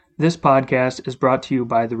This podcast is brought to you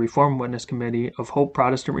by the Reformed Witness Committee of Hope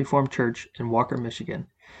Protestant Reformed Church in Walker, Michigan.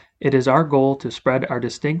 It is our goal to spread our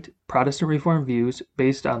distinct Protestant Reformed views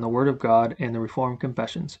based on the Word of God and the Reformed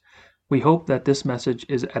Confessions. We hope that this message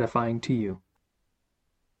is edifying to you.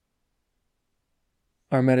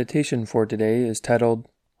 Our meditation for today is titled,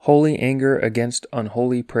 Holy Anger Against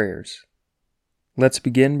Unholy Prayers. Let's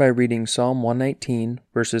begin by reading Psalm 119,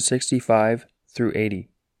 verses 65 through 80.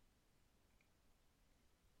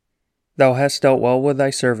 Thou hast dealt well with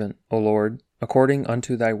thy servant, O Lord, according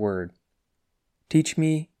unto thy word. Teach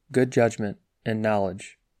me good judgment and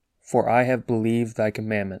knowledge, for I have believed thy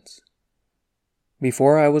commandments.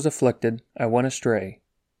 Before I was afflicted, I went astray,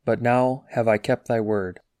 but now have I kept thy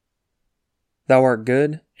word. Thou art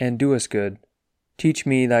good and doest good. Teach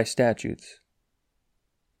me thy statutes.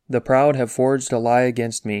 The proud have forged a lie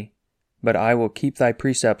against me, but I will keep thy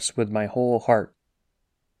precepts with my whole heart.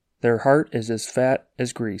 Their heart is as fat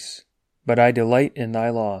as grease, but I delight in thy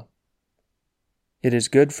law. It is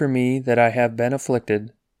good for me that I have been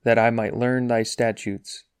afflicted, that I might learn thy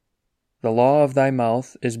statutes. The law of thy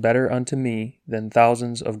mouth is better unto me than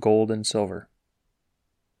thousands of gold and silver.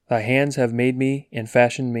 Thy hands have made me and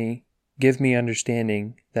fashioned me. Give me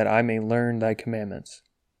understanding, that I may learn thy commandments.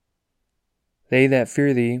 They that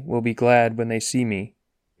fear thee will be glad when they see me,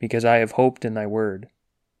 because I have hoped in thy word.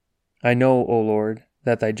 I know, O Lord,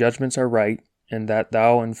 that thy judgments are right, and that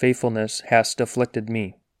thou in faithfulness hast afflicted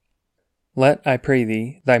me. Let, I pray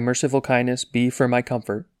thee, thy merciful kindness be for my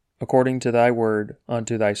comfort, according to thy word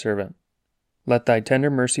unto thy servant. Let thy tender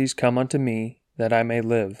mercies come unto me, that I may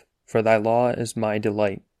live, for thy law is my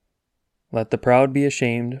delight. Let the proud be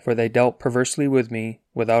ashamed, for they dealt perversely with me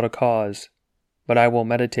without a cause, but I will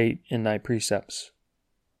meditate in thy precepts.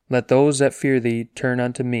 Let those that fear thee turn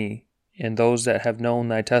unto me, and those that have known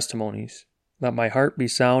thy testimonies. Let my heart be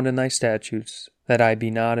sound in thy statutes, that I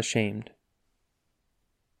be not ashamed.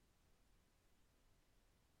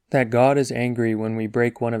 That God is angry when we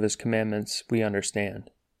break one of his commandments, we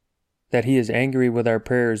understand. That he is angry with our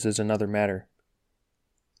prayers is another matter.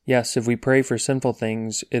 Yes, if we pray for sinful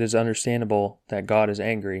things, it is understandable that God is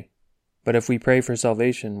angry. But if we pray for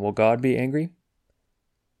salvation, will God be angry?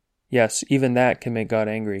 Yes, even that can make God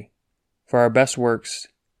angry. For our best works,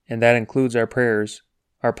 and that includes our prayers,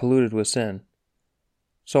 are polluted with sin.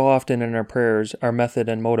 So often in our prayers, our method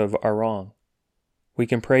and motive are wrong. We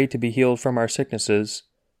can pray to be healed from our sicknesses,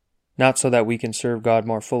 not so that we can serve God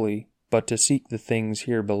more fully, but to seek the things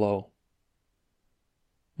here below.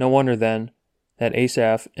 No wonder, then, that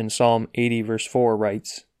Asaph in Psalm 80 verse 4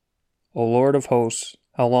 writes, O Lord of hosts,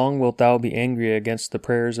 how long wilt thou be angry against the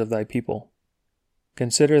prayers of thy people?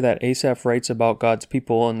 Consider that Asaph writes about God's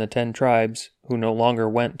people in the 10 tribes who no longer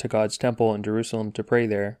went to God's temple in Jerusalem to pray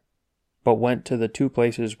there, but went to the 2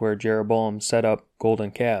 places where Jeroboam set up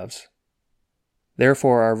golden calves.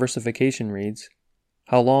 Therefore our versification reads,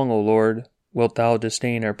 How long, O Lord, wilt thou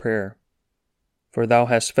disdain our prayer? For thou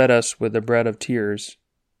hast fed us with the bread of tears,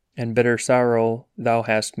 and bitter sorrow thou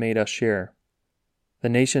hast made us share. The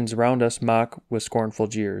nations round us mock with scornful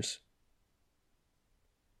jeers.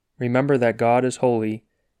 Remember that God is holy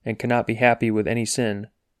and cannot be happy with any sin,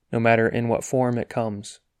 no matter in what form it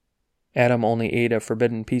comes. Adam only ate a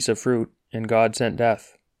forbidden piece of fruit, and God sent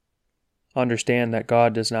death. Understand that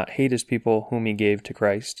God does not hate his people whom he gave to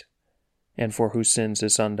Christ, and for whose sins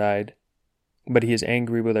his Son died, but he is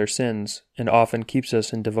angry with our sins and often keeps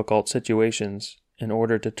us in difficult situations in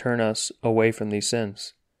order to turn us away from these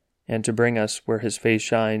sins, and to bring us where his face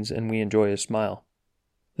shines and we enjoy his smile.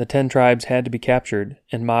 The 10 tribes had to be captured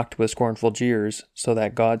and mocked with scornful jeers so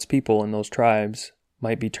that God's people in those tribes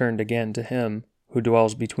might be turned again to him who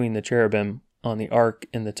dwells between the cherubim on the ark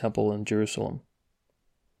in the temple in Jerusalem.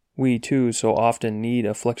 We, too, so often need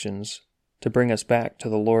afflictions to bring us back to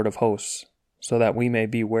the Lord of hosts, so that we may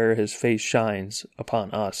be where his face shines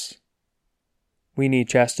upon us. We need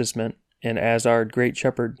chastisement, and as our great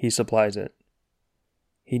shepherd, he supplies it.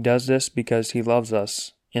 He does this because he loves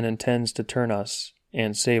us and intends to turn us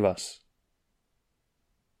and save us.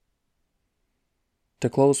 To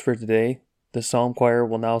close for today, the Psalm Choir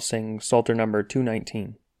will now sing Psalter number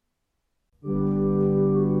 219.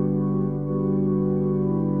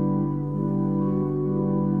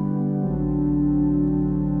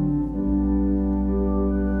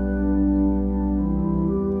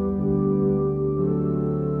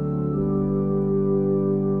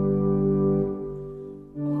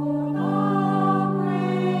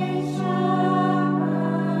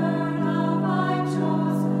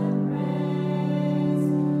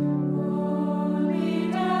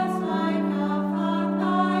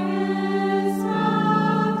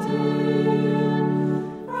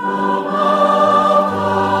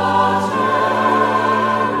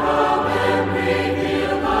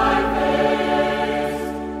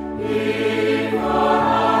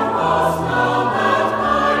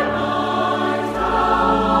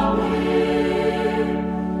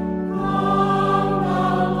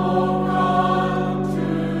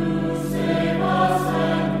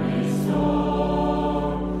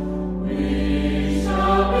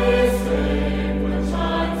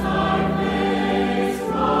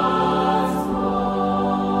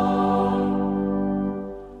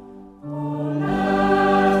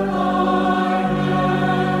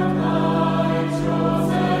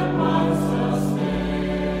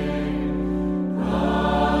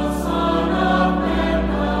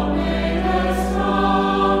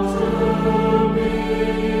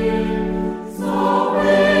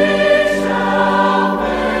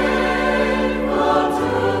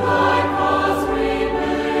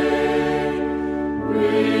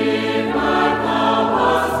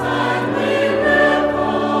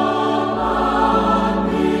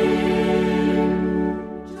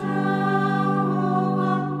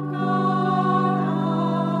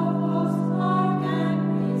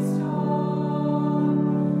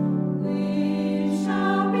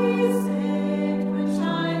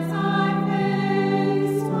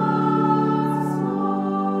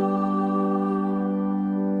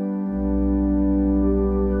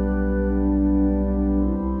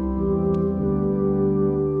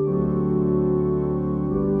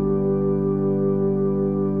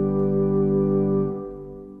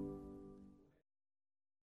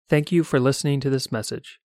 Thank you for listening to this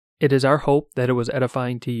message. It is our hope that it was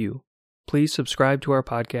edifying to you. Please subscribe to our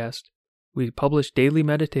podcast. We publish daily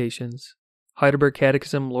meditations, Heidelberg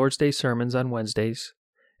Catechism Lord's Day sermons on Wednesdays,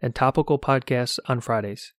 and topical podcasts on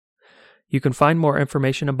Fridays. You can find more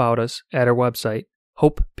information about us at our website,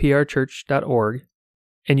 hopeprchurch.org,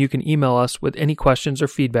 and you can email us with any questions or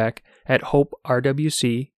feedback at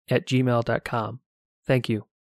hoperwc@gmail.com. Thank you.